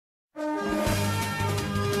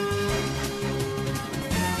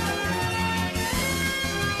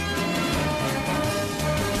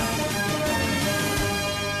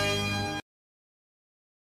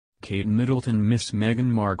Kate Middleton missed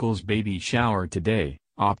Meghan Markle's baby shower today,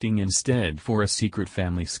 opting instead for a secret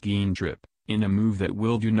family skiing trip, in a move that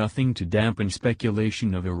will do nothing to dampen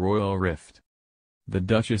speculation of a royal rift. The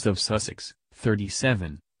Duchess of Sussex,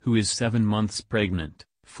 37, who is 7 months pregnant,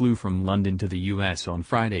 flew from London to the US on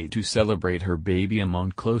Friday to celebrate her baby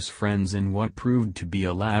among close friends in what proved to be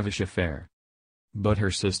a lavish affair. But her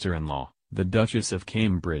sister-in-law, the Duchess of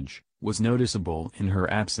Cambridge, was noticeable in her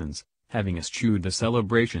absence, having eschewed the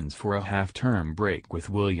celebrations for a half-term break with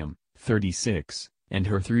William, 36, and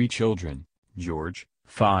her 3 children, George,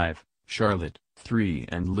 5, Charlotte, 3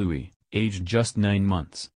 and Louis, aged just 9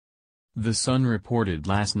 months. The Sun reported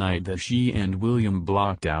last night that she and William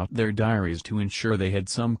blocked out their diaries to ensure they had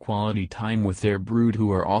some quality time with their brood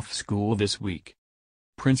who are off school this week.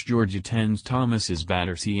 Prince George attends Thomas's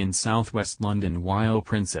Battersea in southwest London while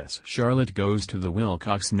Princess Charlotte goes to the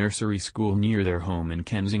Wilcox Nursery School near their home in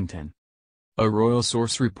Kensington. A royal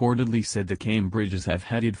source reportedly said the Cambridges have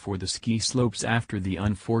headed for the ski slopes after the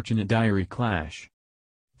unfortunate diary clash.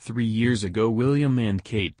 3 years ago William and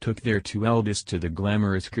Kate took their 2 eldest to the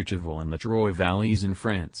glamorous Courchevel and La Troye valleys in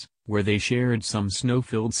France, where they shared some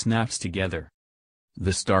snow-filled snaps together.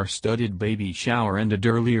 The star-studded baby shower ended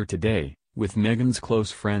earlier today, with Meghan's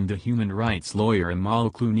close friend the human rights lawyer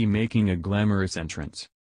Amal Clooney making a glamorous entrance.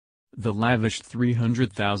 The lavish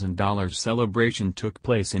 $300,000 celebration took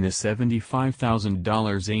place in a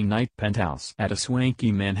 $75,000 a night penthouse at a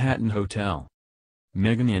swanky Manhattan hotel.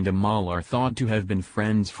 Meghan and Amal are thought to have been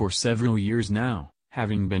friends for several years now,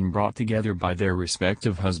 having been brought together by their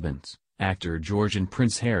respective husbands, actor George and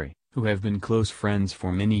Prince Harry, who have been close friends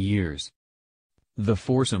for many years. The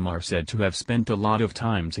foursome are said to have spent a lot of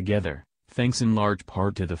time together, thanks in large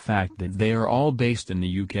part to the fact that they are all based in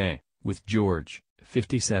the UK, with George,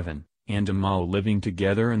 57, and Amal living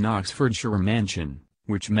together in Oxfordshire mansion,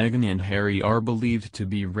 which Meghan and Harry are believed to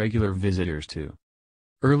be regular visitors to.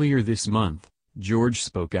 Earlier this month, George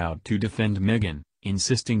spoke out to defend Meghan,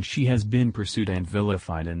 insisting she has been pursued and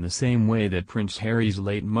vilified in the same way that Prince Harry's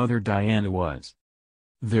late mother Diana was.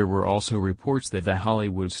 There were also reports that the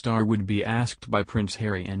Hollywood star would be asked by Prince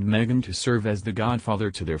Harry and Meghan to serve as the godfather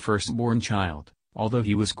to their firstborn child, although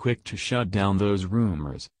he was quick to shut down those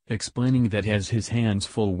rumors, explaining that he has his hands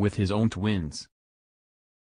full with his own twins.